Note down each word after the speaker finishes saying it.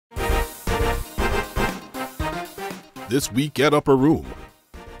this week at Upper Room.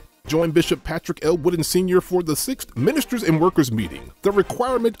 Join Bishop Patrick L. Wooden Sr. for the 6th Ministers and Workers Meeting, The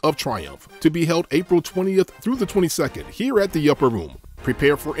Requirement of Triumph, to be held April 20th through the 22nd here at the Upper Room.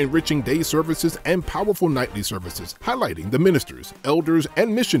 Prepare for enriching day services and powerful nightly services, highlighting the ministers, elders,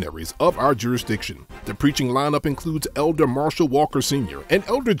 and missionaries of our jurisdiction. The preaching lineup includes Elder Marshall Walker Sr. and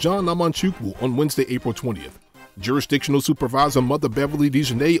Elder John Namanchukwu on Wednesday, April 20th. Jurisdictional Supervisor Mother Beverly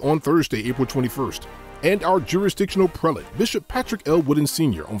DeJeanette on Thursday, April 21st. And our jurisdictional prelate, Bishop Patrick L. Wooden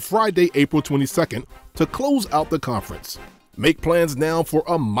Sr. on Friday, April 22nd, to close out the conference. Make plans now for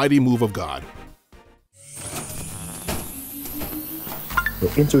a mighty move of God.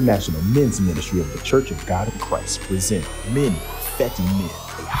 The International Men's Ministry of the Church of God in Christ present Men Perfecting Men,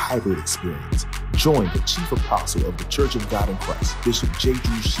 a hybrid experience. Join the Chief Apostle of the Church of God in Christ, Bishop J.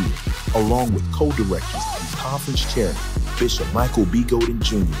 Drew Shield, along with co-directors and conference chairman, Bishop Michael B. Golden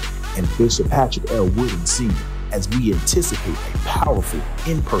Jr. and Bishop Patrick L. Wooden Sr., as we anticipate a powerful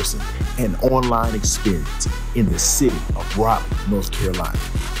in-person and online experience in the city of Raleigh, North Carolina.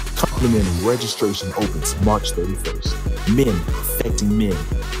 Complimentary registration opens March 31st. Men Perfecting Men,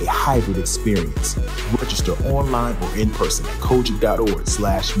 a hybrid experience. Register online or in person at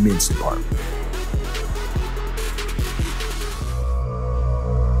kojic.org/men's department.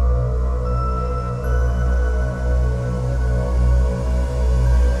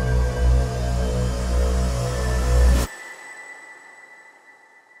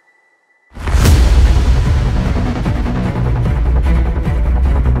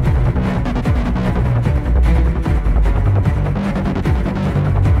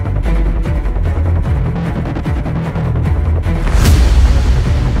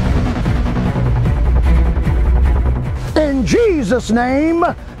 In Jesus' name,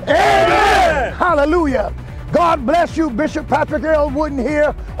 amen. Hallelujah. God bless you. Bishop Patrick L. Wooden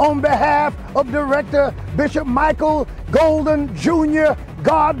here on behalf of Director Bishop Michael Golden Jr.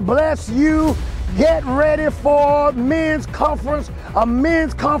 God bless you. Get ready for men's conference, a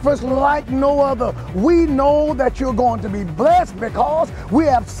men's conference like no other. We know that you're going to be blessed because we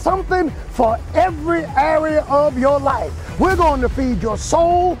have something for every area of your life. We're going to feed your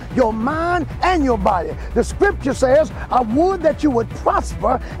soul, your mind, and your body. The scripture says, I would that you would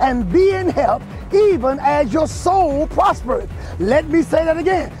prosper and be in health, even as your soul prospereth. Let me say that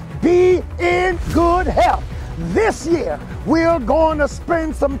again. Be in good health. This year, we're going to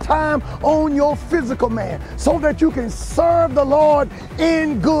spend some time on your physical man so that you can serve the Lord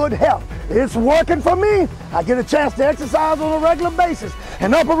in good health. It's working for me. I get a chance to exercise on a regular basis.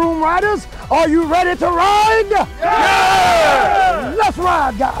 And Upper Room riders, are you ready to ride? Yeah! Let's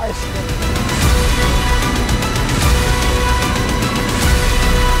ride, guys.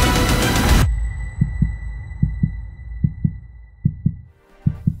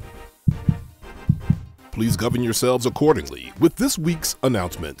 Please govern yourselves accordingly with this week's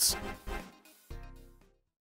announcements.